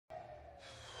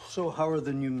So how are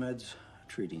the new meds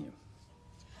treating you?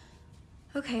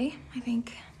 Okay, I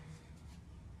think.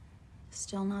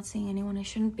 Still not seeing anyone I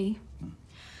shouldn't be.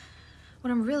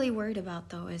 What I'm really worried about,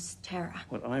 though, is Tara.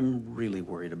 What I'm really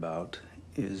worried about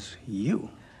is you.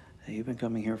 You've been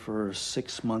coming here for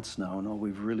 6 months now, and all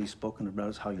we've really spoken about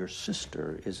is how your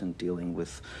sister isn't dealing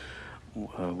with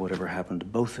whatever happened to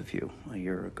both of you a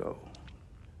year ago.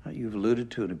 You've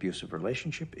alluded to an abusive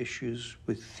relationship, issues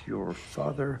with your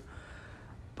father,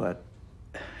 but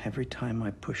every time I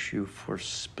push you for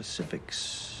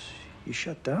specifics, you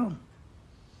shut down.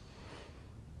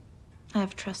 I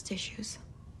have trust issues.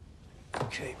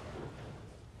 Okay.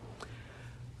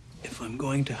 If I'm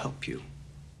going to help you,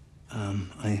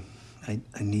 I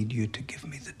need you to give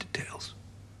me the details.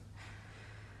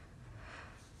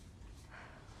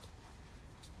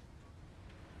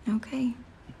 Okay.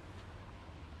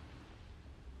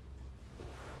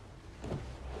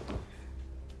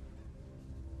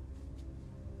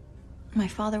 My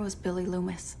father was Billy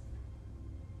Loomis.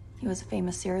 He was a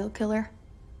famous serial killer.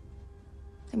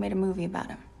 They made a movie about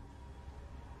him.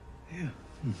 Yeah,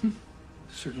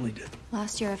 certainly did.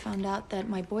 Last year I found out that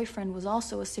my boyfriend was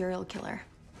also a serial killer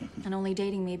and only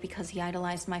dating me because he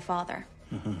idolized my father.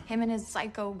 Him and his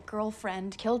psycho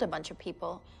girlfriend killed a bunch of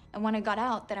people. And when I got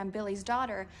out that I'm Billy's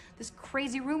daughter, this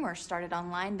crazy rumor started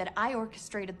online that I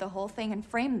orchestrated the whole thing and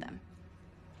framed them.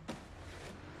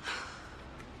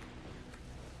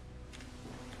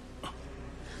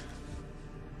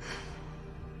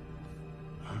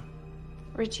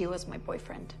 Richie was my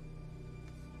boyfriend.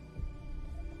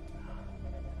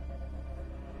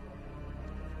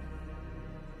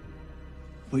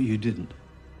 But you didn't.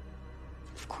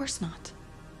 Of course not.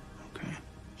 Okay.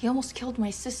 He almost killed my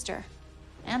sister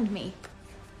and me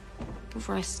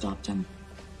before I stopped him.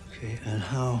 Okay, and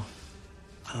how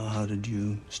did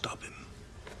you stop him?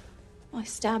 Well, I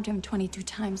stabbed him 22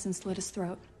 times and slit his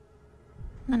throat.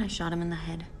 And then I shot him in the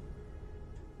head.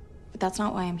 But that's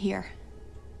not why I'm here.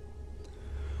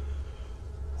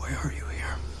 Why are you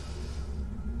here?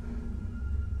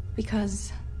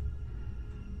 Because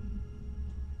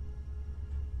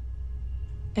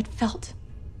it felt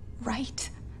right.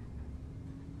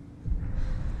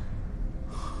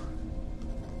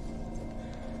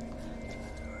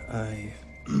 I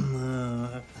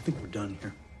think we're done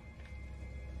here.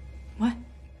 What?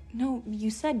 No, you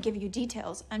said give you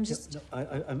details. I'm just...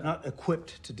 No, I'm not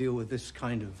equipped to deal with this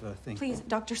kind of thing. Please,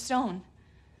 Dr. Stone.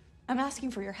 I'm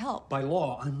asking for your help. By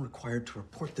law, I'm required to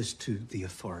report this to the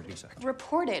authorities, actually.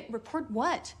 Report it? Report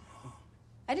what?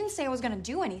 I didn't say I was gonna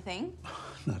do anything.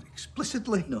 Not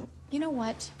explicitly, no. You know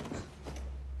what?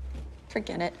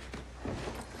 Forget it.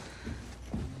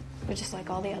 You're just like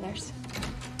all the others.